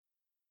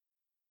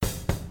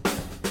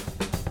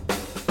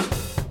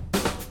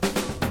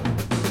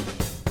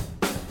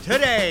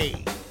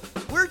Today,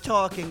 we're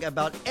talking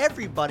about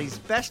everybody's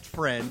best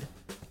friend,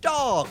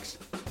 dogs.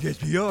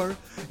 Yes, we are.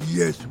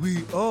 Yes,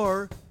 we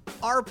are.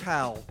 Our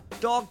pal,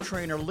 dog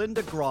trainer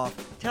Linda Groff,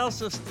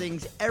 tells us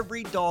things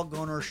every dog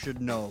owner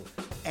should know.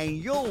 And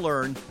you'll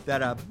learn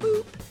that a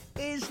boop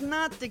is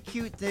not the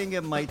cute thing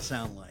it might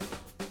sound like.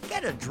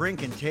 Get a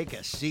drink and take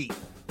a seat.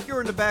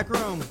 You're in the back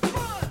room.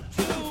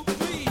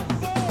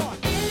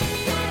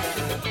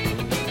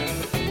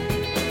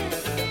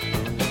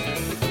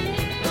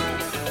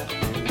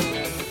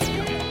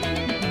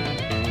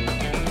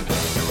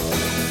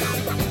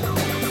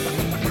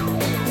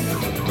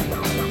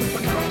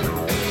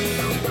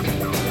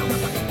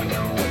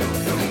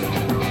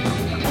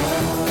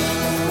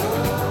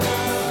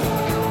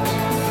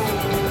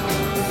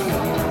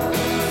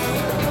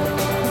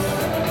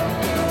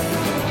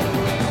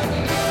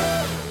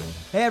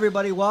 Hey,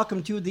 everybody,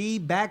 welcome to the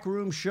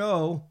Backroom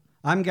Show.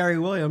 I'm Gary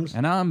Williams.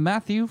 And I'm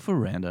Matthew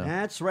Ferranda.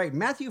 That's right,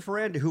 Matthew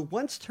Ferranda, who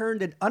once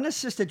turned an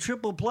unassisted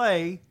triple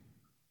play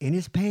in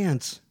his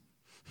pants.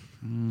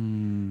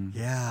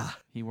 Yeah.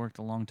 He worked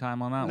a long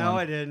time on that one. No,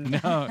 I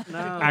didn't. No.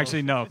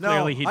 Actually, no.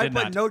 Clearly, he did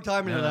not. I put no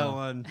time into that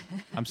one.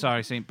 I'm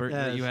sorry, St. Bert,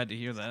 Yes. that you had to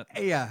hear that.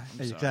 Yeah, I'm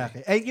sorry.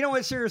 exactly. Hey, you know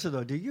what? Seriously,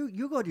 though,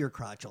 you go to your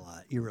crotch a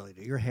lot. You really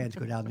do. Your hands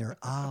go down there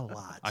a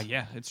lot.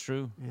 Yeah, it's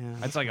true. Yeah.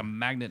 It's like a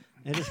magnet.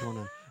 It is going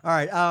on. All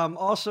right.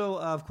 Also,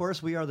 of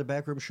course, we are the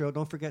Backroom Show.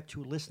 Don't forget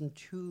to listen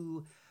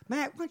to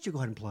Matt. Why don't you go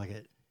ahead and plug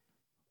it?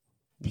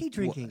 Tea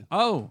drinking.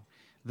 Oh,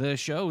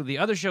 the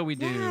other show we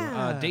do,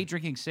 Yeah. Day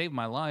Drinking Saved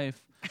My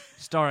Life,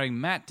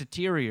 starring Matt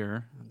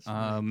Deterior.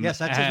 Yes,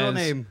 that's his real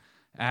name.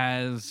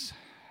 As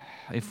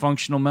a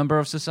functional member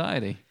of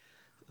society.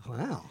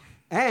 Wow.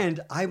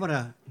 And I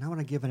not want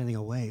to give anything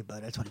away,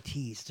 but I just want to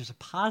tease. There's a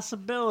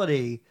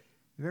possibility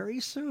very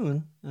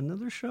soon,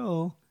 another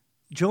show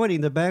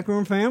joining the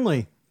Backroom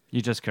family.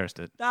 You just cursed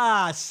it.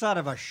 Ah, son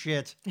of a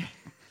shit.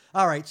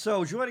 All right,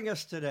 so joining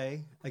us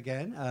today,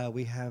 again,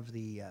 we have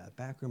the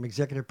Backroom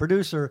executive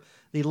producer,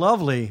 the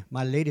lovely,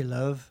 my lady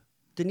love,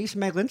 Denise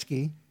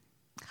Maglinsky.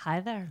 Hi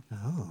there.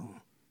 Oh.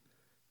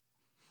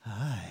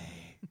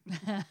 Hi.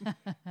 Oh,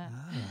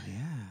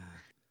 yeah.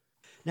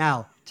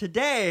 Now,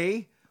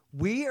 today,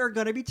 we are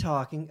going to be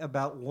talking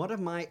about one of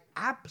my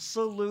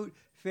absolute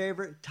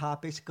favorite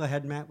topics. Go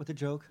ahead, Matt, with the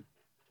joke.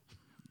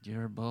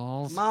 Your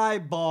balls. My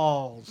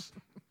balls.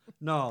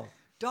 No,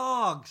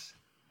 dogs.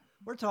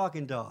 We're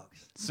talking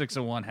dogs. 6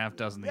 of one, half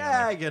dozen the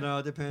Yeah, other. you know,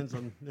 it depends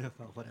on, well,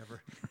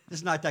 whatever. This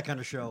is not that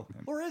kind of show.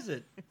 Or is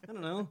it? I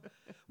don't know.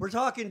 We're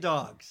talking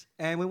dogs.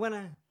 And we want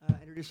to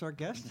introduce our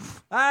guest.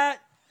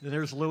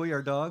 There's Louie,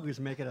 our dog, who's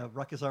making a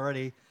ruckus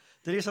already.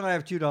 Denise and I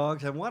have 2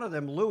 dogs, and one of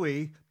them,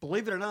 Louie,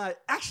 believe it or not,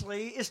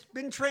 actually has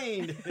been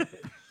trained.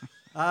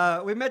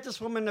 We met this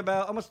woman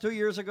about almost 2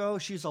 years ago.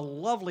 She's a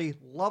lovely,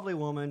 lovely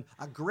woman,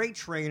 a great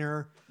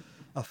trainer,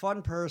 a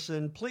fun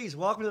person. Please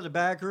welcome to the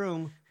back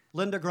room.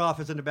 Linda Groff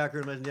is in the back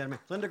room, ladies and gentlemen.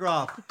 Linda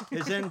Groff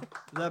is in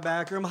the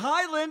back room.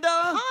 Hi, Linda.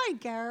 Hi,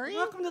 Gary.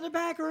 Welcome to the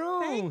back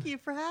room. Thank you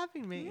for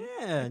having me.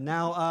 Yeah.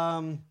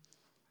 Now,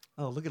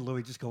 oh, look at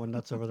Louie just going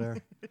nuts over there.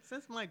 This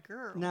is my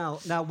girl.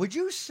 Now, would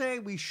you say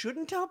we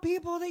shouldn't tell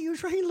people that you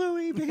train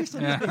Louie based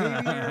on his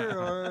behavior,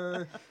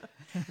 or?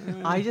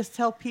 I just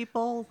tell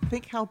people,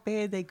 think how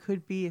bad they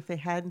could be if they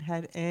hadn't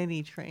had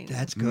any training.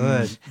 That's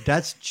good.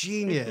 That's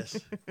genius.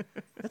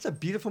 That's a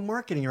beautiful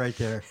marketing right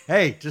there.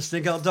 Hey, just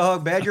think how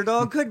bad your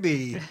dog could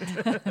be.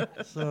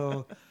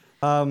 So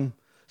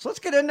let's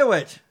get into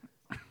it.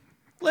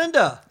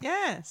 Linda,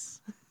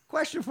 Yes.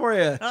 question for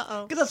you.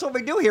 Uh-oh. Because that's what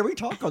we do here. We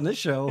talk on this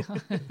show.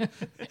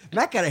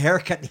 Matt got a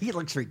haircut and he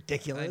looks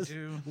ridiculous. I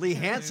do. Lee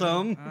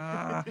handsome.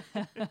 Ah,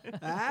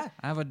 Huh?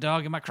 I have a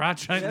dog in my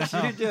crotch right Yes,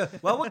 now. you do.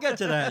 Well, we'll get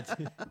to that.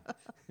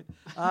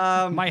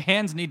 My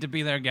hands need to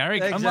be there,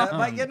 Gary. Come Exactly.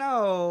 on. But, you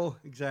know,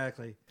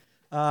 exactly.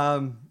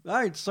 All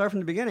right, start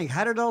from the beginning.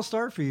 How did it all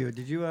start for you?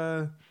 Did you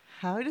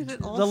How did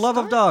it all the love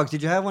of start? dogs?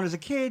 Did you have one as a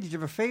kid? Did you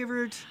have a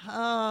favorite?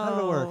 Oh,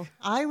 did it work?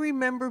 I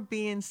remember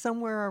being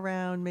somewhere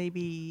around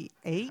maybe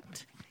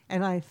 8,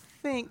 and I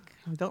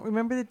don't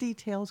remember the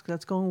details because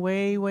that's going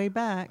way, way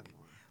back,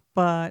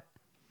 but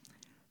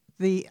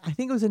I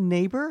think it was a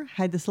neighbor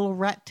had this little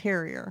rat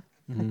terrier.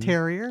 A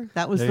terrier.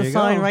 That was There the you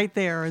sign go. right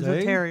there, as a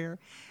See? terrier.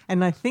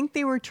 And I think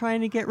they were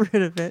trying to get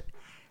rid of it.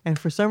 And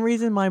for some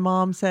reason, my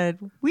mom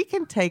said, we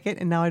can take it.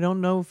 And now I don't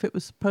know if it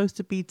was supposed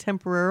to be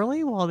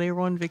temporarily while they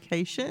were on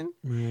vacation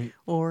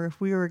or if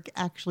we were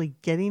actually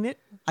getting it.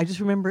 I just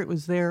remember it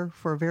was there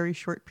for a very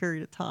short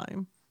period of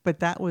time. But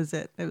that was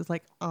it. It was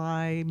like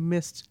I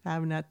missed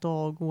having that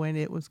dog when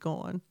it was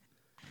gone.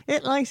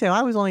 Like I said,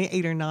 I was only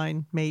 8 or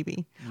 9,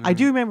 maybe. I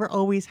do remember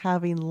always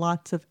having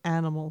lots of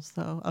animals,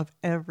 though, of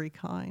every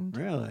kind.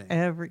 Really?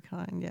 Every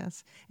kind,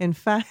 yes. In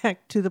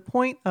fact, to the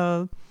point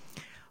of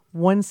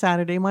one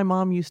Saturday, my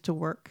mom used to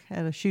work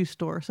at a shoe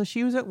store. So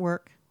she was at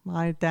work.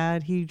 My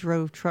dad, he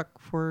drove truck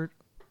for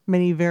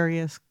many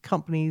various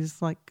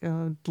companies, like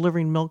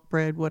delivering milk,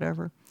 bread,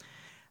 whatever.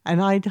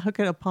 And I took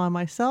it upon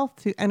myself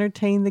to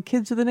entertain the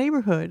kids of the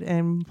neighborhood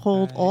and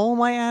pulled all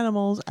my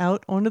animals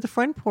out onto the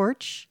front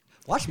porch.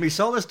 Watch me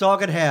sew this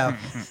dog in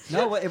half.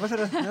 No, it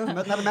wasn't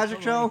not a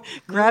magic show.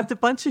 Grabbed a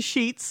bunch of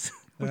sheets,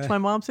 which my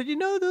mom said,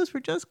 those were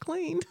just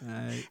cleaned,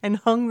 and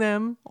hung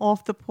them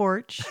off the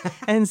porch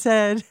and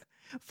said,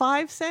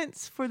 5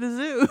 cents for the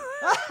zoo.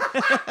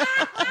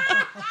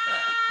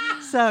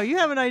 So you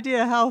have an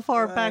idea how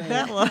far back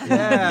that was.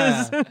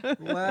 Yeah.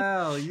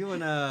 Wow. You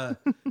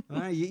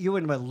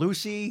and what,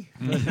 Lucy,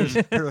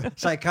 her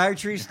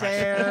psychiatry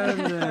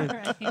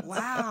stand.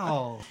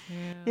 Wow.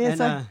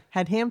 Yes, And, I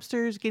had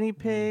hamsters, guinea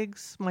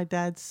pigs. My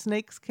dad's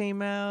snakes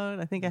came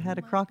out. I think I had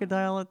a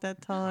crocodile at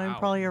that time, Wow.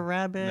 probably a And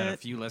then rabbit. a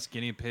few less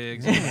guinea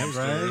pigs. And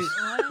hamsters.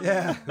 Right?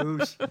 Yeah.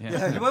 Who's?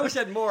 Yeah. Whoever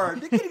said more?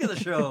 The beginning of the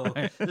show,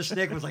 the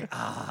snake was like,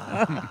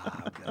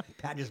 good.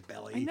 Pat his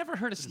belly. I never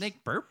heard a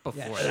snake burp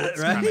before. Yeah, That's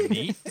right? kind of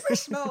neat. Ever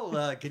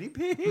smell guinea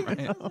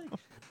pig?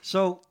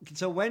 So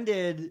when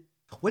did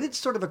it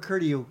sort of occur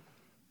to you?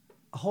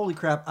 Holy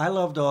crap! I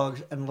love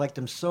dogs and like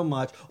them so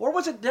much. Or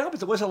was it the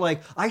opposite? Was it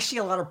like I see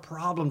a lot of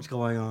problems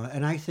going on,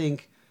 and I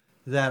think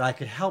that I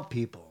could help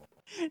people?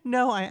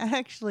 No, I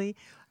actually,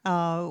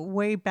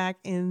 way back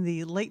in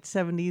the late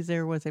 70s,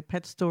 there was a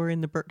pet store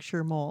in the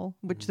Berkshire Mall,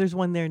 which there's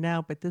one there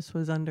now, but this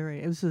was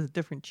it was a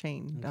different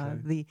chain,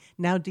 the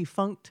now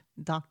defunct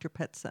Dr.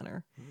 Pet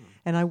Center.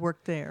 And I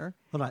worked there.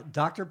 Hold on,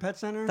 Dr. Pet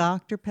Center?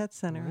 Dr. Pet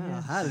Center, Wow.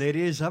 yes. Hi,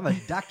 ladies. I'm a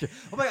doctor.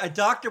 Oh my God, a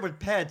doctor with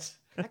pets.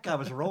 That guy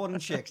was rolling in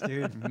chicks,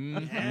 dude.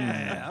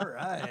 Yeah, all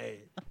right.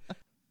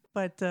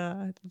 But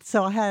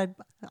so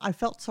I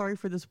felt sorry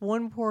for this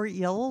one poor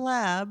yellow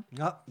lab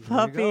Oh,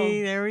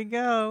 puppy. There we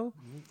go.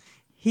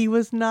 He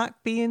was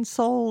not being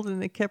sold, and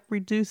they kept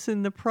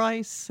reducing the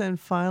price. And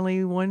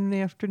finally, one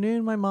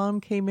afternoon, my mom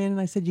came in,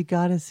 and I said, "You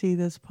got to see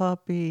this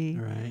puppy."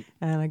 All right.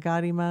 And I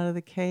got him out of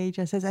the cage.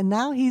 I said, and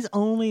now he's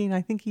only, and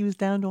I think he was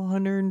down to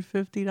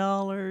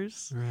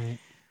 $150. Right.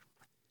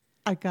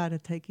 I got to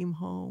take him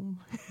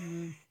home.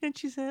 And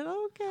she said,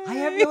 okay. I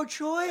have no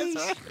choice.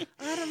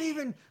 I don't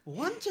even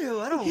want to.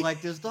 I don't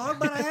like this dog,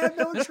 but I have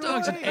no This choice.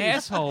 dog's an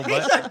asshole,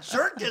 He's but a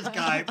jerk, this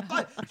guy.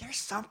 But there's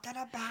something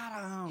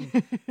about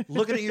him.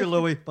 Looking at you,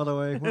 Louie, by the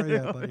way. Where are you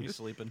at, buddy? he's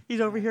sleeping.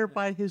 He's over here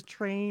by his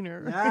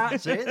trainer. Ah,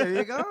 see, there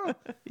you go.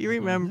 He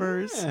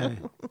remembers. Yeah.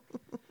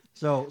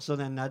 So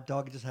then that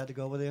dog just had to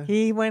go with you?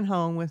 He went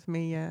home with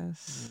me,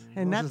 yes.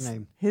 And What was that's his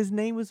name? His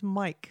name was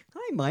Mike,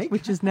 Hi, Mike.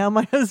 which is now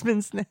my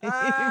husband's name.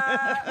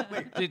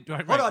 Wait, Did,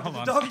 right, hold on. hold Did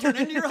on. the dog turn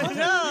into your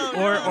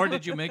husband? Or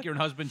did you make your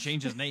husband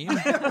change his name?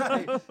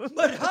 Right.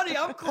 But honey,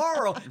 I'm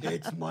Carl.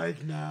 It's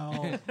Mike now.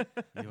 All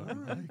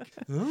right,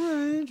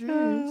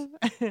 jeez.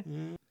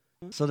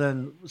 So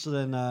then,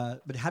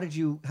 but how did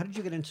you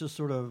get into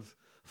sort of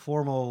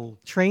formal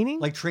Training?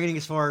 like training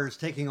as far as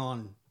taking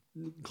on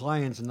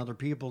clients and other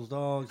people's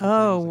dogs? And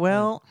Oh, things like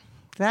well,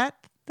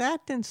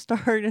 that didn't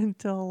start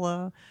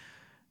until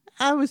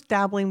I was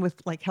dabbling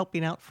with like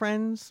helping out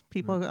friends.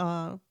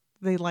 People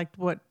they liked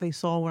what they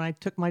saw when I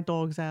took my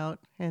dogs out,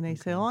 and they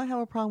said, "Oh, I have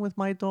a problem with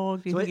my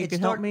dog. Do you So think you it could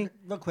help started me?"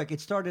 real quick.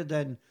 It started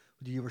then.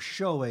 You were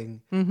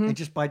showing, and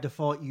just by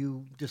default,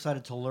 you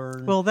decided to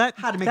learn Well, that-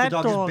 how to make that the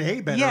dog, dog- just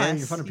behave better right, in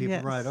yes, front of people.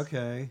 yes. Right?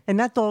 Okay. And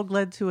that dog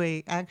led to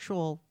a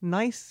actual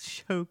nice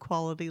show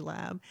quality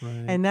lab.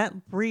 Right. And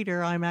that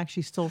breeder I'm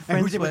actually still And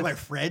friends who's it with. with my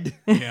Fred?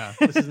 Yeah.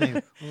 What's his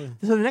name?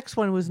 So the next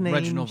one was named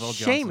Reginald Vell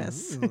Johnson.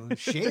 Seamus,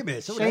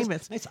 Seamus. Oh,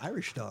 Seamus. Nice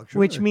Irish dog. Sure.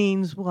 which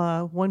means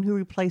one who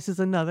replaces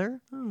another.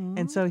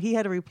 And so he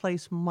had to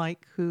replace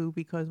Mike, who,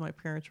 because my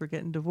parents were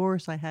getting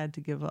divorced, I had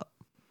to give up.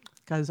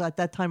 Because at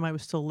that time I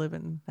was still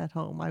living at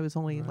home. I was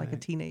only like a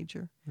Right.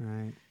 teenager.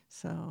 Right.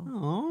 So,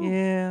 Aw.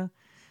 yeah.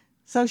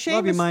 So Seamus.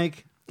 Love you,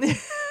 Mike.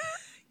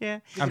 Yeah.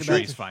 I'm sure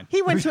he's fine.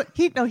 He went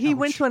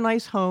to a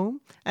nice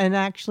home, and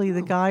actually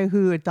the guy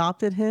who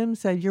adopted him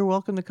said, "You're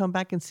welcome to come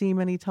back and see him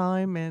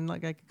anytime." And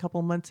like a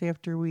couple months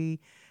after we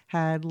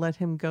had let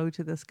him go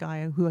to this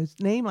guy whose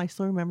name I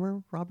still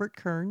remember, Robert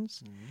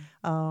Kearns.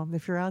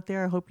 If you're out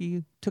there, I hope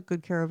you took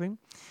good care of him.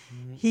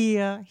 He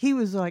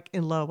was like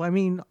in love. I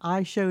mean,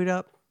 I showed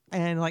up.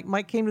 And like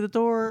Mike came to the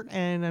door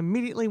and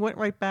immediately went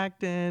right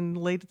back and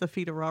laid at the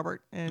feet of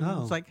Robert. And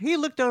Oh. it's like he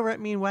looked over at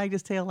me and wagged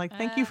his tail like,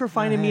 "Thank you for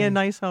finding me a Right.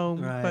 nice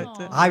home." Right.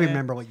 But I yeah.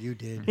 remember what you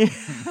did.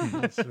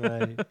 That's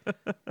right.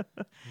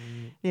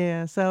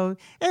 Yeah. So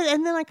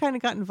and then I kind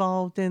of got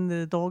involved in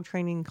the dog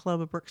training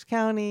club of Berks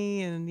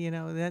County, and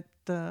that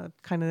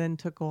kind of then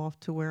took off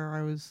to where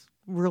I was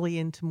really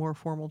into more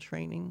formal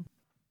training.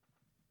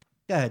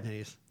 Go ahead,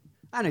 Denise.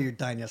 I know you're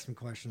dying to ask some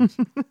questions.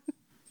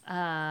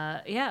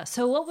 Yeah.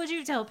 So, what would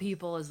you tell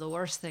people is the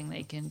worst thing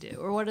they can do,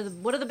 or what are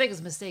the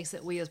biggest mistakes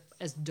that we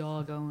as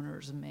dog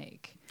owners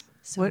make?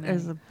 So What many.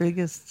 is the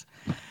biggest?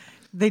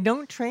 They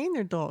don't train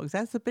their dogs.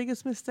 That's the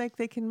biggest mistake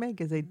they can make,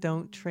 is they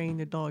don't train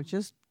their dogs.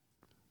 Just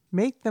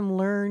make them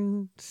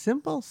learn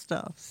simple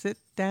stuff. Sit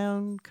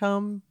down,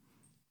 come,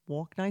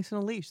 walk nice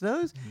on a leash.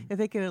 Those, if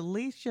they could at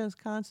least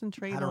just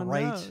concentrate How to on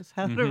write. those.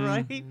 How to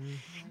write.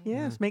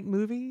 Yes, make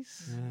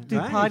movies, do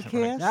Right.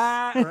 podcasts.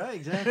 Ah, right,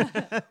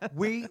 exactly.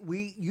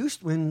 we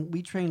used when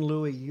we trained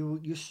Louie,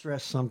 you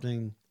stressed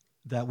something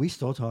that we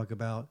still talk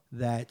about,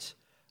 that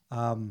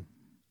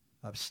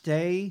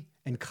stay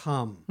and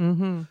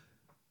come.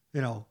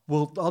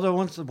 Well, other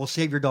ones will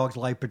save your dog's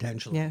life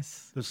potentially.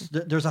 Yes.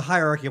 There's a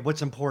hierarchy of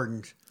what's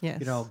important.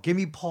 Yes. Give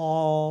me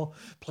paw,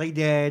 play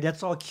dead.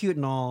 That's all cute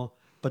and all.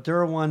 But there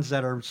are ones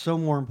that are so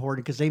more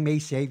important because they may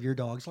save your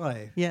dog's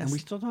life. Yes. And we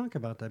still talk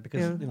about that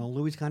because, Yeah.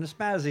 Louis kind of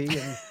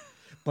spazzy.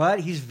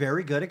 But he's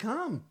very good at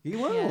calm. He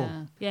will.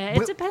 Yeah,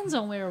 it depends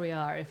on where we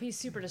are. If he's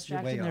super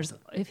distracting, way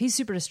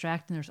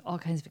there's all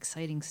kinds of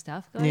exciting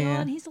stuff going Yeah.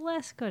 on. He's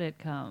less good at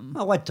calm.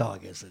 Well, what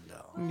dog is it,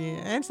 though? Yeah,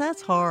 and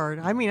that's hard.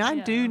 I mean, I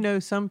do Yeah. know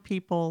some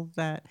people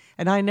that,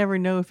 and I never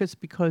know if it's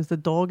because the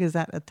dog is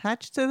that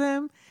attached to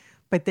them,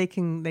 but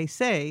they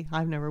say,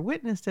 I've never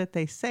witnessed it,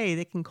 they say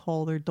they can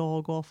call their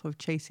dog off of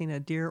chasing a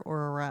deer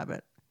or a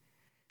rabbit.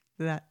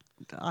 That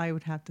I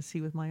would have to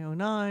see with my own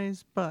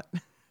eyes, but...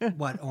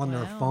 What, on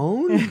their Wow.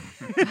 phone?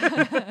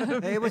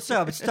 Hey, what's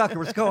up? It's Tucker.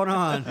 What's going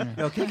on?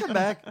 Can you come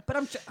back? But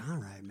all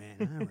right, man.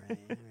 All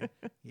right.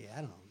 Yeah,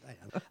 I don't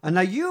know. And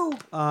now you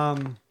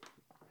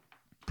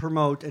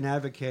promote and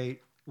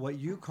advocate what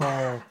you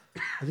call,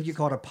 I think you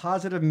call it a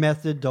positive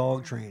method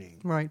dog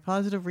training. Right,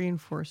 positive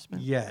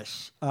reinforcement.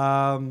 Yes.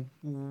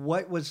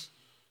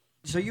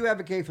 So you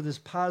advocate for this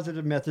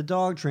positive method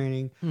dog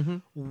training. Mm-hmm.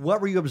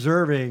 What were you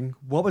observing?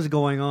 What was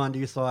going on? Do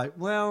you thought,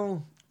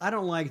 well, I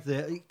don't like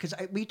the, because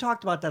we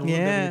talked about that a little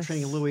bit when you were Yes.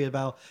 training Louis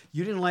about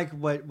you didn't like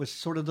what was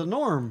sort of the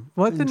norm.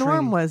 What in the norm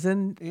training. was,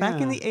 and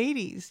back in Yeah. the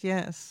 80s,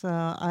 yes.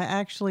 I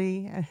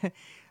actually,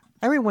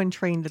 everyone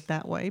trained it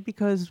that way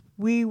because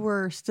we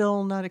were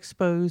still not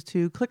exposed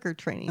to clicker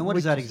training. And what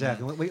is which- that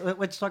exactly?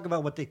 Let's talk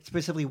about what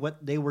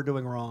they were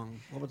doing wrong.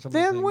 What were some of the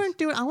They things? weren't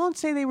doing, I won't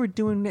say they were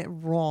doing it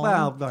wrong.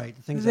 Well, right.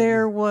 the Things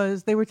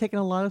They were taking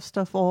a lot of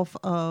stuff off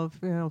of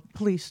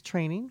police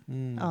training,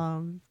 Hmm.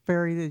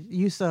 the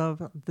use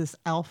of this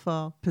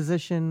alpha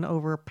position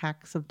over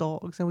packs of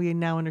dogs, and we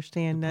now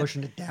understand that.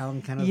 pushing it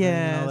down kind of thing.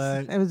 And all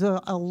Yes, that. it was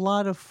a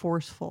lot of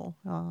forceful.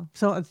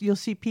 So you'll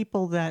see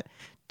people that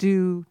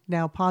do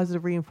now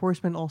positive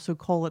reinforcement also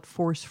call it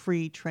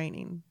force-free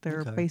training.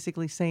 They're Okay.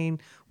 basically saying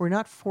we're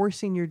not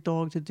forcing your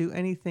dog to do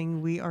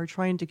anything. We are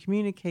trying to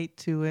communicate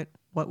to it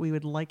what we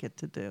would like it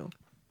to do.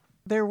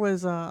 There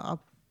was a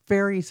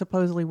very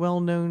supposedly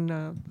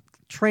well-known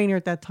trainer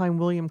at that time,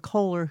 William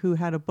Kohler, who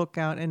had a book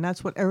out, and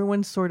that's what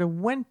everyone sort of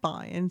went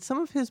by. And some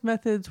of his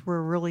methods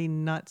were really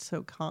not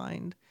so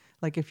kind.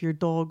 Like if your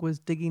dog was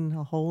digging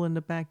a hole in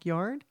the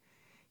backyard,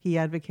 he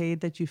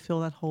advocated that you fill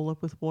that hole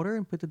up with water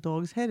and put the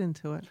dog's head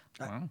into it.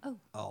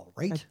 Oh,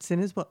 right. That's in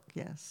his book,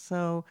 yes.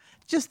 So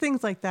just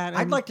things like that.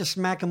 I'd And- like to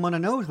smack him on the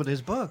nose with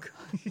his book.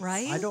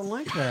 Right? I don't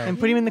like that. and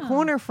put him in the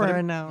corner for Put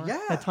him- an hour.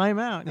 yeah. A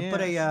timeout. And Yeah.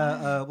 put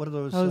a what are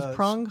those? Those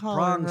prong collar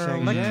prong or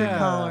things. electric Yeah.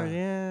 collar,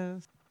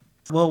 yes.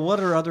 Well, what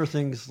are other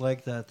things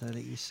like that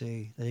you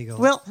see? There you go.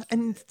 Well,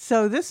 and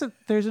so there's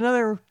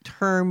another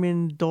term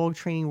in dog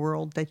training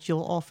world that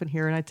you'll often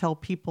hear, and I tell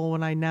people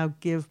when I now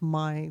give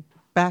my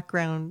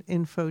background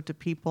info to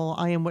people,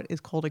 I am what is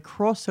called a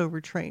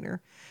crossover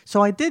trainer.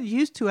 So I did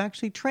used to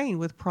actually train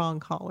with prong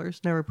collars,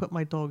 never put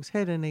my dog's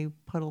head in a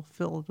puddle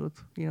filled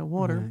with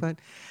water, but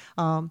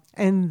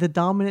and the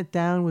dominant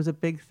down was a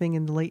big thing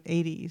in the late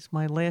 80s.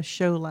 My last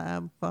show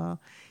lab,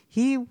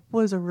 he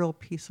was a real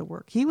piece of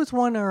work. He was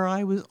one where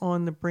I was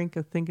on the brink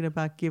of thinking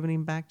about giving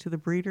him back to the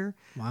breeder.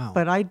 Wow.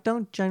 But I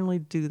don't generally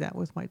do that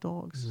with my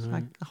dogs.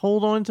 I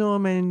hold on to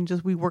them and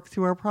we work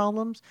through our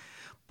problems.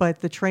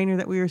 But the trainer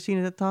that we were seeing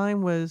at the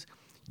time was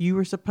you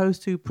were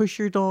supposed to push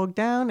your dog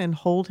down and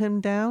hold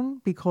him down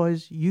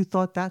because you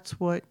thought that's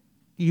what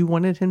you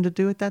wanted him to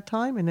do at that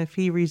time. And if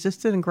he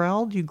resisted and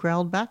growled, you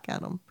growled back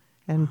at him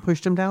and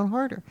pushed him down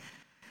harder.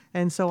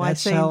 And so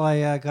That's I say, how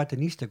I got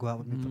Denise to go out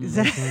with me.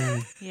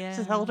 Yeah.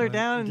 just held her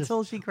down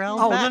until she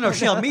growled Oh, back. no,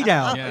 she held me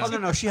down. Yeah. Oh,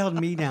 no, she held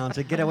me down.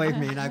 So get away from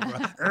me. And I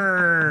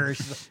go,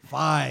 she's like,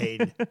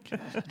 fine.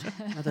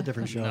 That's a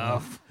different show.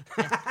 Enough.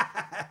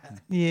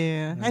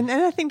 Yeah. And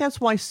I think that's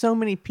why so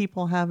many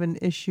people have an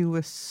issue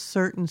with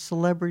certain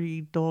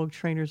celebrity dog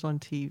trainers on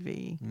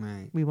TV.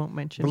 Right. We won't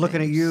mention We're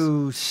looking at names.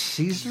 you,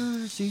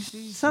 Caesar?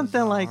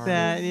 Something like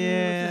that, What's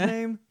yeah. his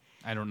name?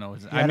 I don't know.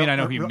 His, I I mean, I don't-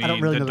 know who you I mean.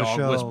 don't really The know the dog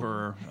show.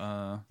 whisperer.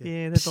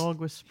 Yeah, the dog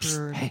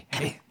whisperer.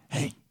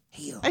 Hey,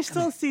 I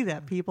still see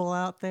that people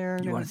out there.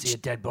 you want to see a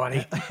dead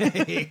body?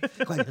 Quick,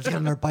 let's get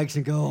on our bikes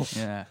and go.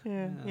 Yeah.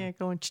 Yeah,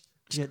 going.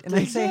 Yeah, And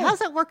I say, yeah. how's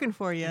that working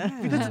for you?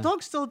 Because the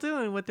dog's still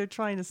doing what they're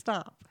trying to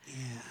stop.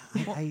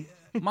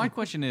 My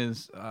question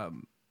is,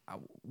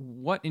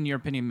 what, in your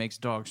opinion, makes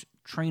dogs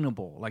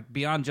trainable? Like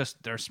beyond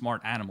just they're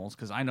smart animals,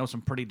 because I know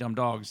some pretty dumb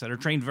dogs that are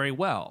trained very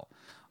well.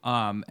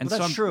 And Well, that's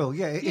some, true.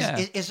 Yeah.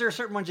 Yeah. Is there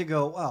certain ones you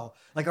go, wow,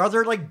 like are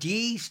there like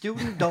D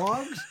student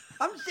dogs?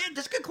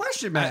 That's a good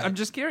question, man. I'm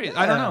just curious.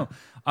 I don't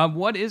know.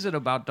 What is it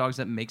about dogs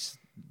that makes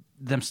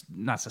them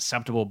not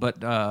susceptible, but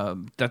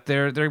that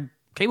they're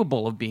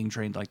capable of being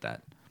trained like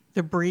that?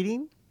 The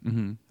breeding.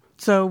 Mm-hmm.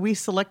 So we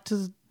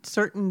selected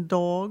certain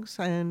dogs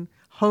and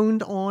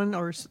honed on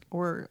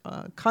or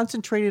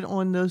concentrated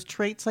on those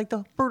traits, like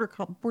the border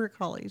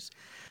collies.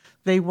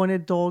 They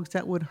wanted dogs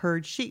that would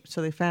herd sheep,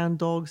 so they found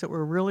dogs that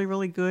were really,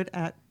 really good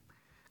at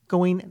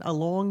going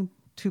along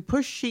to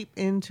push sheep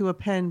into a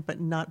pen but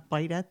not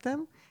bite at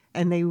them.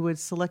 and they would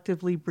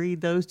selectively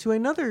breed those to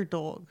another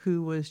dog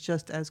who was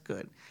just as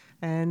good.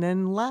 And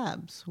then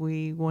labs.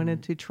 We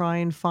wanted to try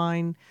and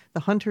find,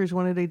 the hunters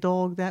wanted a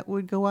dog that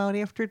would go out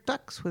after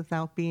ducks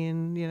without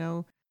being,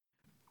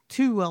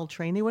 too well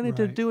trained. They wanted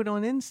to Right. do it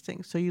on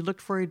instinct. So you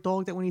looked for a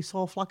dog that when he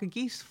saw a flock of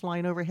geese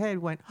flying overhead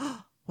went,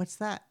 oh, what's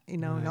that?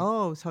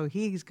 So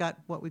he's got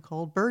what we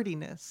call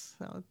birdiness.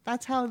 So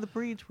that's how the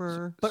breeds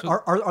were. But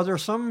are there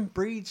some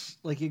breeds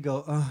like you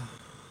go, oh,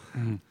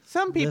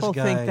 Some people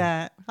guy. think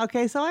that.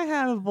 Okay, so I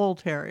have a bull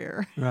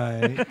terrier.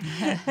 right?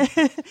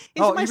 It's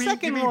my you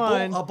second mean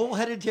one. a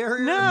bull-headed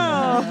terrier?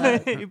 No,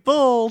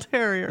 bull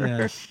terrier.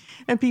 Yes.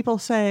 And people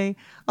say,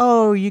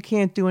 oh, you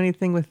can't do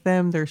anything with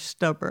them. They're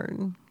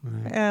stubborn.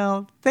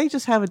 Well, they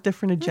just have a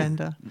different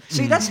agenda.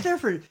 See, that's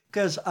different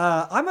because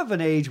I'm of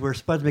an age where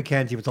Spuds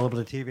MacKenzie was all over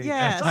the TV.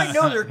 Yes. So I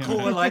know they're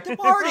cool and like to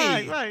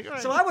party. Right.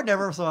 So I would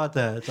never have thought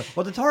that. It's like,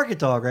 well, the target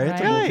dog, right? It's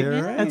a bull Right,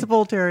 terrier, right? That's a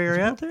bull terrier,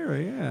 yeah. Bull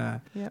terrier, yeah.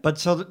 Yep. But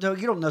so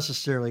you don't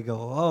necessarily go,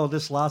 oh,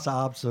 this lots of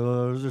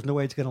obstacles. There's no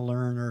way it's going to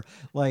learn, or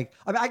like.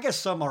 I mean, I guess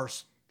some are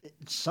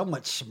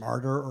somewhat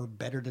smarter or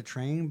better to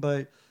train,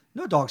 but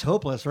no dog's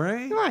hopeless,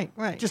 right?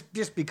 Right.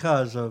 Just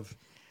because of.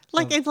 It's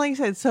like I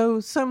said,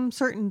 so some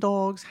certain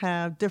dogs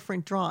have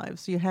different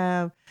drives.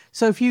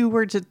 So if you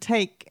were to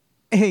take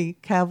a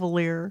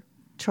Cavalier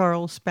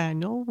Charles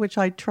Spaniel, which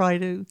I try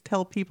to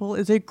tell people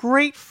is a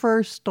great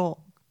first dog.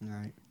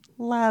 Right.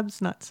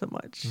 Labs, not so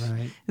much.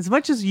 Right. As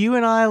much as you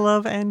and I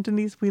love, and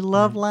Denise, we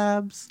love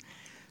labs,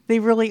 they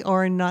really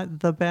are not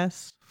the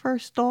best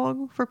first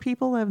dog for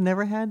people that have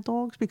never had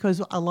dogs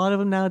because a lot of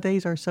them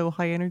nowadays are so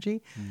high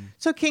energy.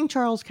 So King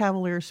Charles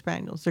Cavalier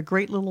Spaniels, they're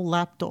great little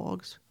lap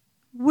dogs.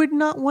 Would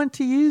not want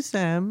to use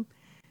them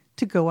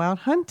to go out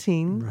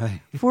hunting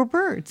Right. for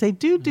birds. They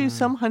do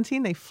some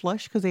hunting. They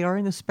flush because they are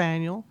in the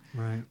spaniel,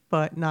 Right.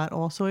 but not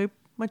also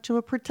much of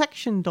a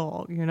protection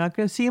dog. You're not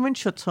going to see them in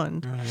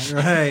Schutzhund.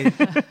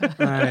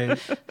 Right.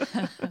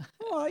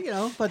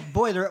 Well, but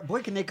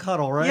boy, can they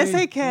cuddle, right? Yes,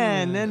 they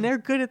can, and they're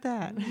good at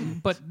that.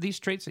 But these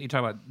traits that you talk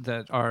about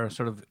that are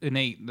sort of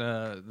innate,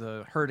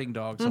 the herding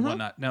dogs and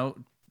whatnot. Now,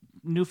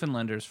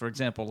 Newfoundlanders, for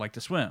example, like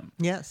to swim.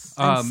 Yes,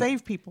 and Um,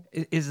 save people.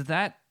 Is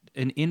that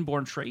an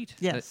inborn trait?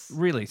 Yes.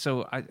 Really?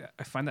 So I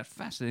find that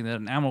fascinating that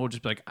an animal would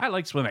just be like, I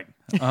like swimming,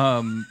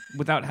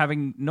 without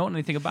having known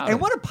anything about it.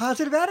 And what a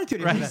positive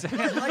attitude! Right.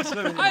 I like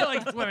swimming. I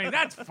like swimming.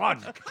 That's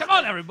fun. Come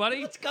on,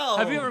 everybody. Let's go.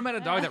 Have you ever met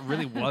a dog that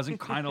really wasn't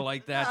kind of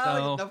like that,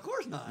 though? Of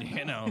course not.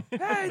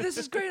 Hey, this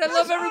is great. I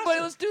love everybody.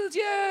 Let's do this.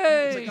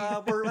 Yay. It's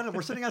like,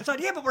 we're sitting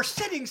outside. Yeah, but we're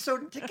sitting so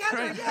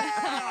together.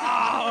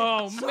 Yeah.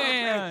 Oh, So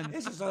man. great.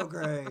 This is so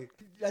great.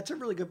 That's a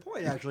really good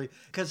point, actually,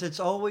 because it's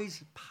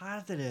always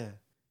positive.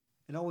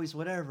 And always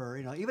whatever,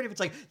 even if it's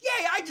like,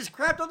 yay, I just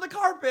crapped on the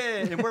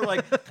carpet. And we're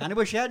like, kind of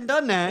wish you hadn't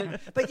done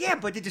that. But yeah,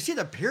 but did you see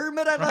the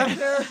pyramid I left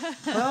there?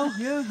 Well,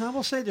 yeah, I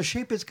will say the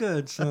shape is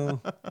good.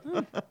 So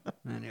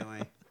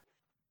anyway,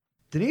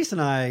 Denise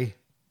and I,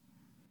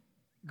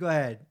 go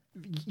ahead.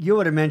 You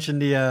would have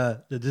mentioned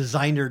the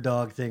designer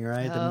dog thing,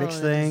 right? The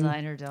mixed thing.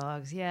 Designer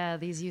dogs. Yeah,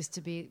 these used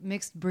to be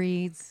mixed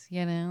breeds.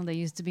 They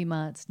used to be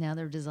mutts. Now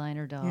they're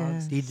designer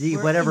dogs. DD,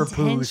 We're whatever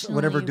poos,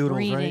 whatever intentionally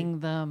doodles, right? breeding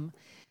them.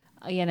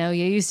 You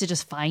used to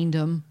just find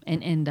them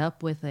and end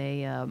up with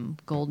a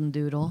golden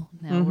doodle.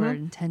 Now we're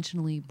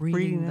intentionally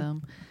breeding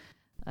them.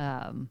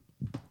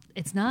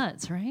 It's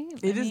nuts, right?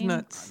 It is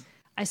nuts.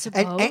 I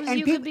suppose and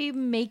you could be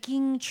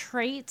making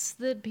traits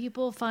that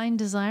people find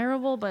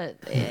desirable, but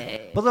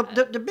Well,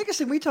 the biggest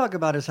thing we talk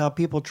about is how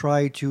people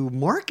try to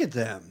market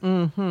them.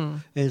 Mm-hmm.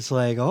 It's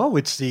like, oh,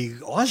 it's the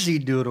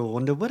Aussie Doodle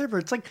and the whatever.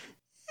 It's like,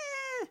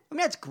 I mean,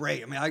 that's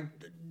great. I mean, I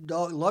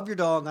love your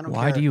dog. I don't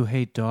care. Why do you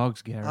hate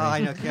dogs, Gary? Oh, I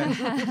know.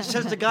 Ken.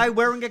 Says the guy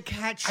wearing a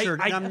cat shirt,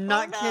 and I'm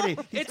not kidding.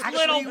 He's It's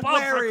actually little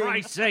Buff, for wearing-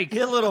 Christ's sake.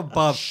 Yeah, little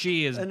Buff.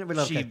 She is. And we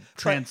love She Ken.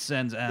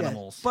 transcends Yeah,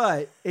 animals.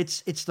 but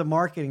it's the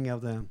marketing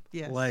of them.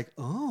 Yes. Like,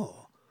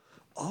 oh,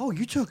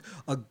 you took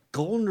a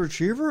golden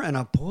retriever and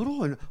a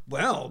poodle, and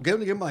well,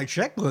 get my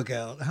checkbook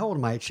out. How old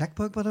am I? A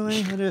checkbook, by the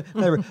way?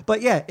 Whatever.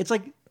 But yeah, it's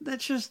like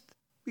that's just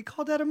we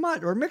called that a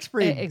mutt or a mixed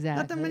breed.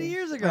 exactly. Not that many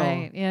years ago.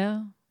 Right?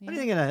 Yeah. What do you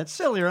think of that? It's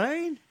silly,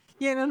 right?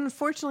 Yeah, and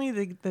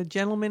unfortunately, the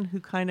gentleman who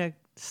kind of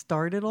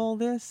started all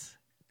this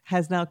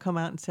has now come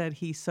out and said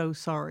he's so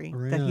sorry that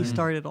Really? he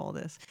started all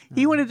this.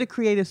 He wanted to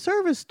create a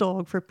service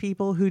dog for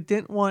people who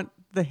didn't want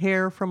the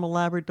hair from a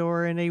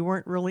Labrador and they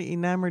weren't really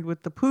enamored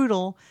with the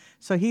poodle.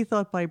 So he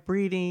thought by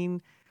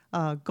breeding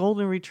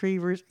golden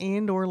retrievers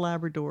and or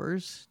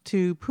Labradors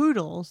to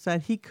poodles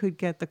that he could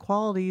get the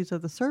qualities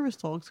of the service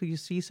dogs. So you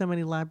see so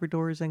many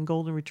Labradors and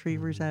golden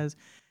retrievers as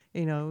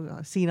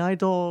seeing eye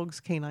dogs,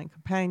 canine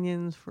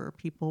companions for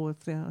people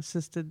with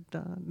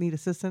need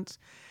assistance.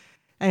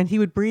 And he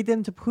would breed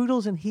them to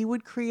poodles, and he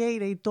would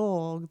create a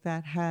dog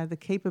that had the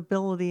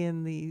capability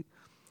and the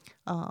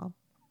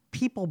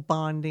people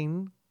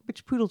bonding,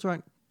 which poodles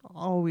aren't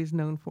always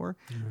known for,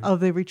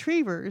 of the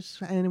retrievers.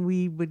 And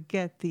we would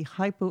get the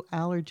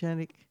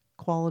hypoallergenic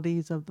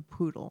qualities of the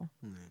poodle.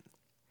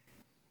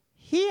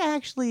 He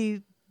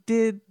actually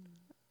did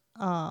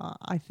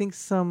I think,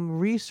 some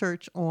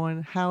research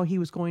on how he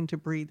was going to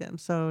breed them.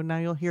 So now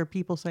you'll hear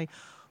people say,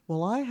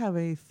 well, I have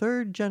a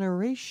third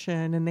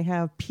generation, and they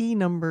have P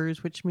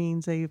numbers, which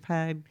means they've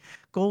had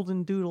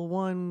Golden Doodle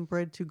 1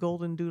 bred to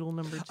Golden Doodle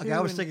number 2. Okay, I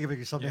was thinking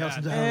of something else.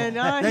 And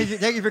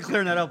Thank you for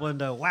clearing that up,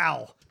 Linda.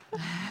 Wow.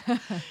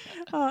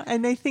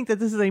 and they think that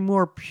this is a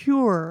more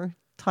pure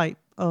type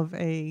of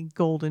a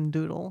Golden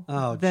Doodle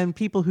than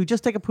people who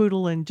just take a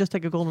poodle and just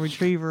take a Golden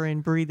Retriever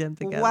and breed them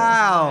together.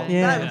 Wow.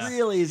 Yes. That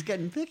really is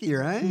getting picky,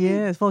 right?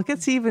 Yes. Well, it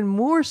gets even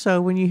more so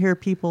when you hear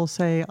people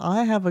say,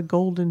 I have a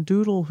Golden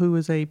Doodle who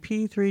is a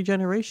P3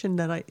 generation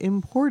that I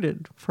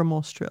imported from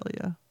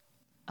Australia.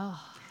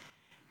 Oh.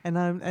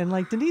 And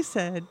like Denise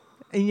said,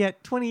 and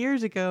yet 20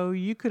 years ago,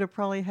 you could have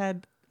probably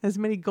had as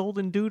many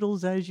Golden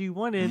Doodles as you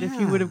wanted if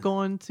you would have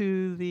gone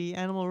to the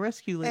Animal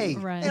Rescue League. Hey,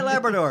 Right. hey,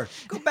 Labrador,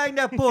 go bang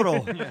that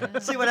poodle.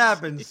 See what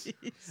happens.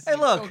 Hey,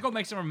 look. Go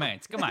make some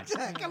remains. Come on.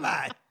 Come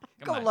on.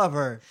 Go on. love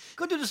her.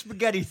 Go do the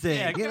spaghetti thing.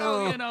 Yeah,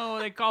 you know.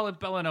 they call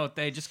it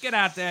Belinote. Just get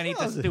out there and eat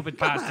the stupid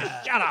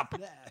pasta. Shut up.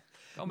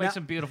 Go make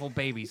some beautiful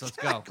babies. Let's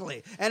go.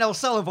 Exactly. And I'll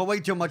sell them for way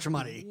too much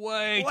money.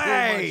 Way too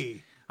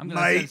much. I'm gonna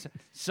Mate. send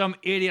some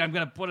idiot. I'm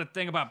gonna put a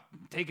thing about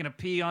taking a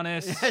pee on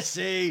this.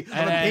 See, And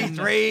on a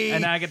P3.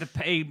 and I get to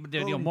pay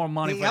more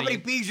money for How the- many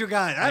P's you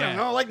got? I don't Yeah.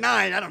 know, like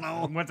 9. I don't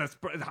know. With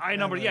the high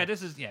number. Yeah,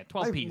 this is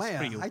 12 P's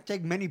for you. I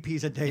take many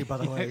P's a day, by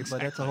the way,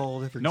 but that's a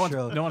whole different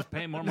show. No one's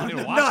paying more money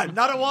to watch. None,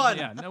 not a one.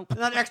 Yeah, nope.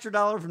 Not an extra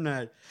dollar from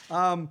that.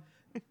 I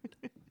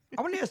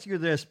want to ask you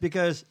this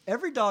because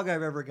every dog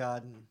I've ever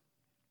gotten,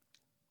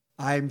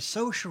 I'm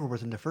so sure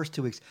within the first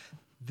 2 weeks,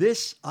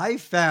 this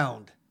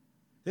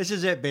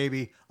is it,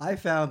 baby. I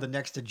found the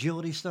next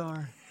agility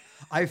star.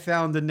 I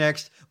found the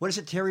next, what does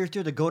it terriers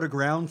do? The go to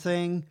ground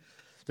thing?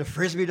 The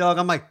frisbee dog.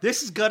 I'm like,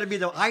 this is going to be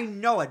I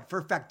know it for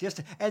a fact.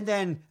 And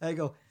then I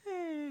go,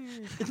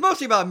 it's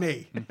mostly about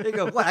me. They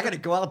go, what? I got to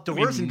go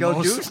outdoors and go do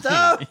mostly.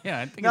 stuff? Yeah,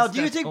 I think now, it's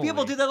do you that think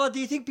people totally. do that a lot? Do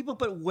you think people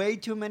put way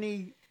too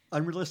many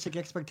unrealistic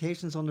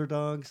expectations on their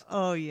dogs?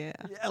 Oh, yeah.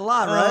 A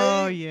lot,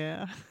 right? Oh,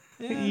 yeah.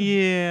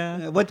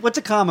 Yeah. What's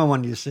a common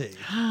one you see?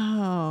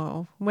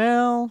 Oh,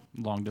 well,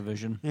 Long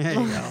division. There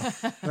you go.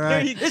 All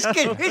right. This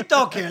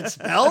dog can't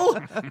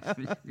spell.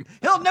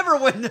 He'll never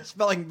win the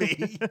spelling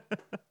bee.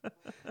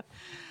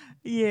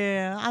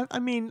 yeah. I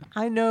mean,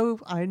 I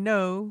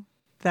know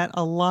that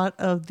a lot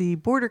of the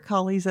border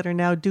collies that are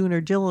now doing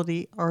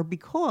agility are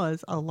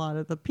because a lot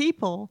of the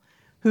people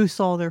who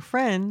saw their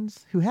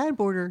friends who had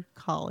border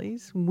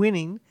collies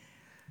winning,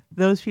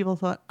 those people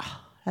thought,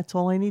 oh, that's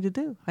all I need to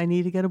do. I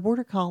need to get a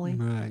border collie,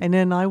 Right. and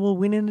then I will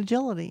win in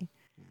agility.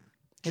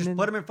 Just then-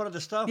 put them in front of the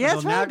stuff. Yeah,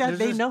 and that's right. they'll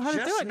They know how to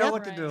do just it. know Yep.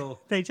 what to Right. do.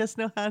 They just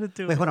know how to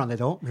do Wait, it. hold on. They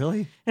don't?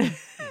 Really?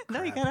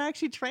 No, you got to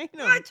actually train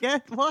them. What?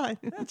 Guess what?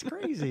 That's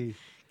crazy.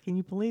 Can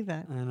you believe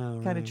that? I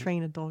know, Got to right?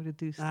 train a dog to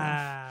do stuff.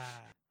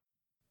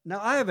 Now,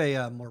 I have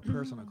a more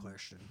personal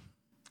question.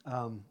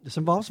 This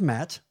involves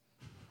Matt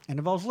and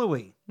involves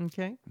Louie.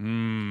 Okay. I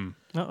know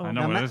Now, where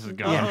Matt- this is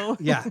going. Yeah,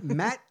 yeah.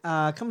 Matt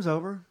comes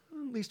over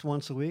at least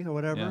once a week or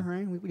whatever, Yeah.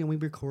 right? We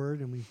record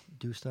and we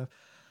do stuff.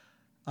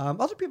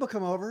 Other people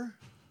come over,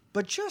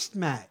 but just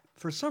Matt.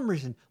 For some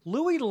reason,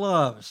 Louie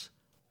loves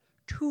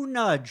to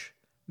nudge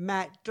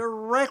Matt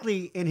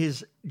directly in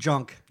his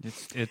junk,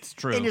 It's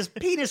true. in his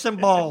penis and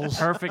balls.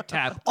 Perfect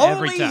tap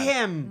every Only time.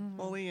 him.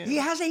 Only him. He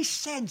has a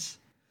sense.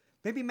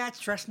 Maybe Matt's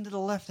dressing to the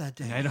left that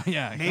day. I know,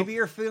 yeah. Maybe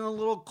you're feeling a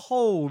little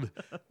cold.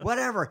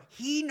 Whatever.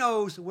 He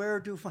knows where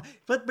to find.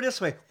 But this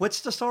way,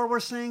 what's the Star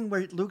Wars thing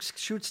where Luke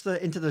shoots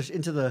into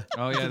the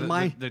Oh yeah, into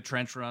mine? the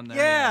trench run there.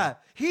 Yeah,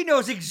 he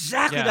knows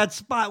exactly Yeah. that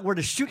spot where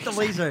to shoot the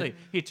laser. Exactly.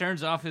 He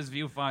turns off his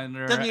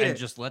viewfinder Doesn't need and it.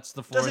 just lets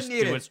the Doesn't force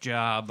need do it. its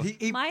job.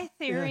 My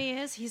theory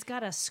is he's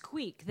got a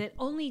squeak that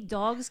only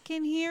dogs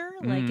can hear.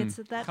 Like it's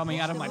that Coming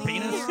out of my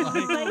penis?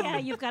 Like, yeah,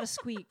 you've got a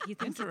squeak. He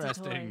thinks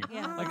Interesting. It's a toy.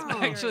 Yeah.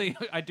 Like actually,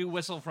 I do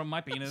whistle from my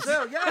penis.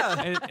 So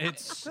yeah.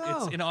 It's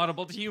Oh.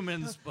 inaudible to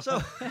humans. But So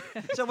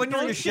when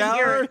you're in the Dogs can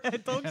hear shower,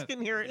 it. Dogs can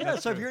hear it. yeah.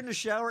 So if you're in the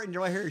shower and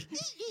you're right here,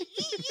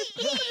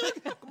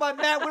 come on,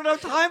 Matt, we don't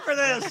have time for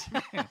this.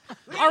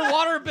 our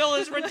water bill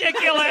is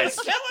ridiculous.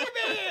 Killing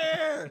me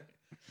here.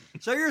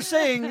 So you're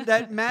saying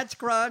that Matt's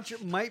crotch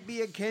might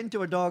be akin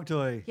to a dog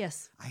toy?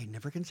 Yes. I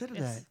never considered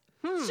Yes. that.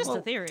 It's just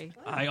a theory.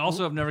 I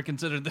also have never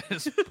considered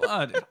this,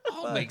 but it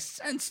all makes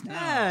sense now.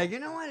 Yeah, you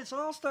know what? It's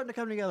all starting to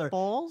come together.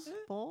 Balls?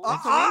 Balls?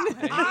 That's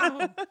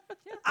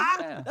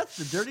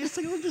the dirtiest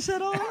thing we just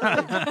said all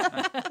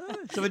night.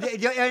 So,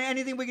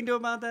 anything we can do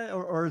about that,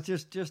 or it's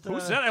just? Who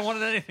said I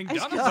wanted anything done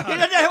Okay, about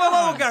it?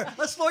 whoa,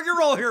 let's slow your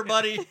roll here,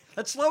 buddy.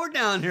 Let's slow it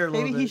down here a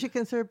little Maybe bit. he should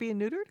consider being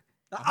neutered?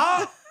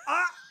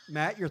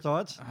 Matt, your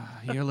thoughts?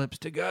 Your lips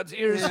to God's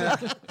ears.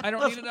 I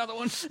don't need another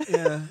one.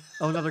 Yeah.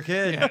 Oh, another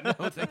kid. No,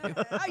 thank you.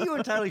 Are you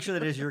entirely sure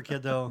that is your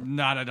kid, though?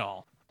 Not at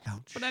all.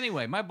 Ouch. But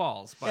anyway, my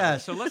balls. by the Yeah. way.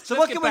 So let's.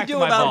 what get can we back to do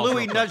my about balls Louis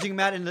real quick. nudging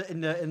Matt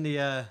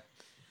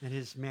in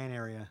his man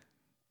area?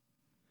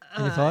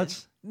 Any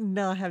thoughts?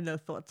 No, I have no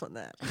thoughts on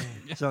that.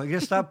 So you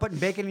gonna stop putting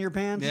bacon in your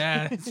pants?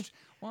 Yeah.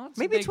 Well, it's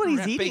Maybe it's what he's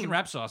eating. Bacon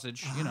wrap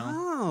sausage,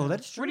 Oh,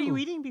 that's true. What are you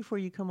eating before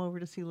you come over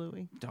to see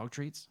Louie? dog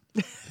treats.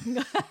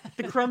 The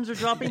crumbs are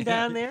dropping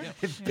down there.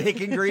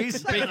 Bacon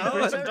grease. Bacon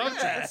grease and dog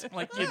treats,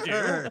 like you do.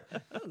 I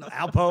don't know,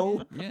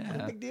 Alpo. Yeah.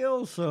 No big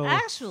deal. So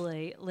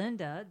Actually,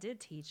 Linda did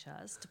teach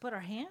us to put our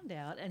hand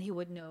out, and he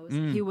would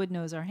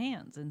nose our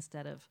hands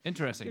instead of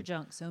Interesting. your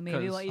junk. So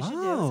maybe 'Cause- what you should do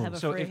Oh. is have a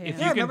So free if hand. you Yeah,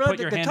 can remember put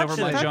the your hand touch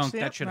over my touch, junk, yeah.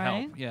 that should Right?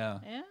 help. Yeah.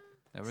 Yeah.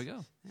 There we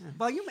go.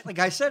 well, like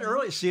I said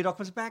earlier, see, it all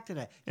comes back to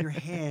that. Your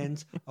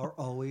hands are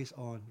always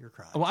on your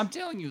crotch. Well, I'm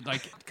telling you,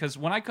 because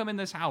when I come in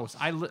this house,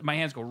 my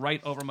hands go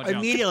right over my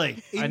junk.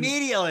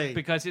 Immediately.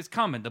 Because it's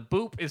coming. The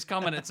boop is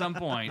coming at some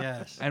point.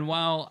 Yes. And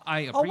while I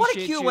appreciate Oh, what a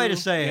cute way to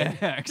say it.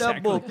 Yeah,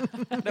 exactly. The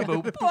boop. The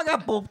boop. Oh, I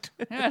got booped.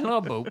 Yeah, a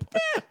little boop.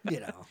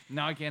 You know.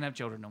 Now I can't have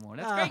children no more.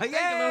 That's Ah, great. Thank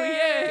you,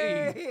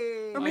 Louie.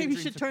 Yay. Or My maybe you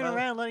dreams should are turn fun.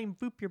 around and let him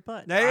boop your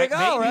butt. There you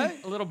go, Maybe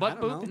right? a little butt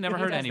I don't boop know. never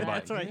hurt That's anybody.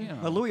 That's right.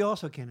 Yeah. Well, Louis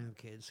also can't have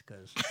kids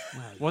because.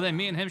 Well, then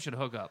me and him should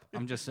hook up.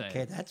 I'm just saying.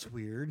 Okay, that's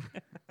weird.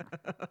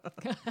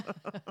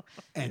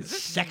 And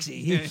sexy.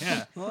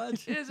 Yeah. What?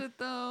 Is it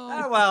though?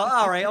 Oh, well,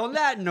 all right. On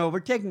that note, we're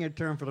taking a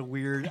turn for the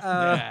weird.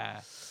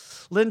 Yeah.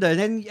 Linda,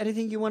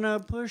 anything you want to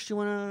push? You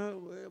want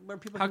to where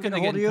people How can get they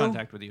a hold get in of you?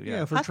 contact with you?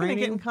 Yeah. for How can they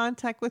training. get in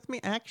contact with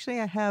me? Actually,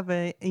 I have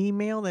an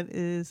email that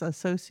is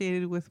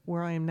associated with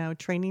where I am now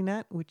training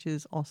at, which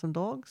is Awesome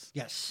Dogs.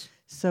 Yes.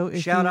 So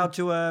if Shout you, out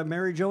to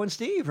Mary Jo and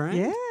Steve, right?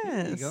 Yes.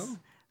 There you go.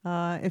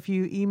 If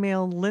you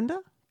email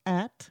Linda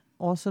at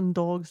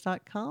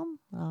awesomedogs.com,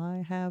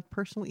 I have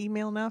personal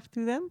email now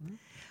through them. Mm-hmm.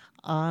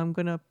 I'm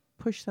going to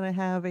push that I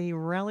have a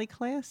rally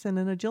class and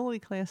an agility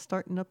class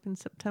starting up in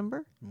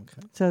September.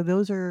 Okay. So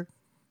those are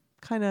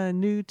kind of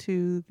new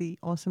to the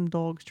Awesome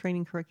Dogs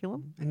training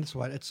curriculum. And it's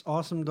what? It's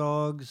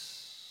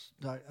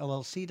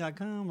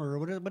awesomedogs.llc.com or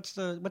what's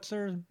their?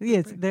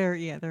 Yes,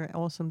 they're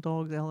Awesome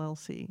Dogs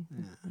LLC.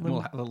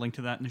 We'll have a link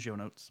to that in the show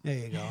notes. There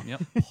you go.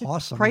 Yep.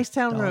 Awesome.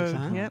 Pricetown Dogs, Road.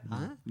 huh? Yep.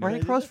 Huh?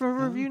 Right across from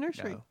Riverview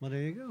Nursery. Go. Well,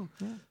 there you go.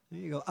 There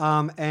you go.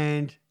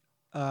 And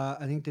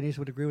I think Denise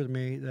would agree with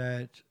me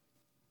that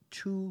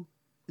 2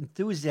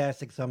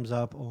 enthusiastic thumbs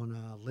up on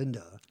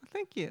Linda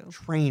Thank you.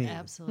 training.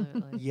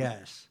 Absolutely.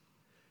 Yes.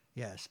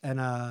 Yes. And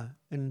at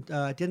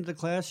the end of the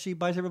class, she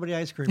buys everybody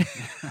ice cream.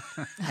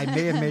 I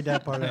may have made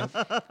that part up.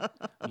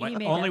 You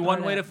made Only that one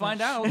part way up. to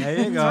find out. There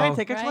you go. That's right,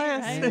 take a Right,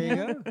 class. right. There you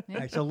go. All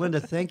right, so, Linda,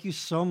 thank you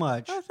so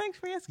much. Oh, thanks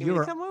for asking You me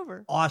are to come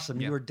over.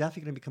 Awesome. Yeah. You are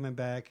definitely going to be coming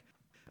back.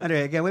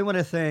 Anyway, again, we want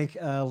to thank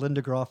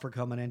Linda Groff for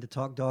coming in to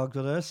talk dogs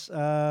with us.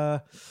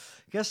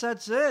 Guess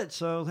that's it.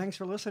 So thanks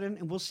for listening,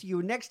 and we'll see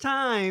you next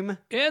time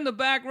In the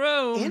back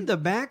room. in the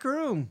back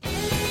room.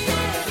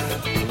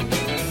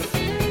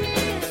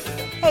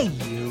 Hey,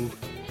 you.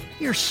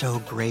 You're so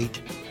great.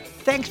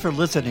 Thanks for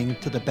listening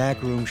to the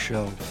Backroom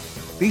Show.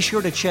 Be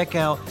sure to check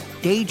out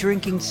Day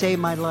Drinking Saved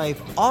My Life,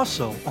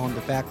 also on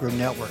the Backroom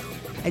Network.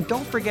 And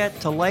don't forget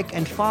to like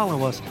and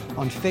follow us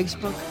on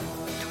Facebook,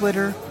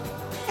 Twitter,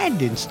 and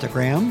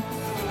Instagram.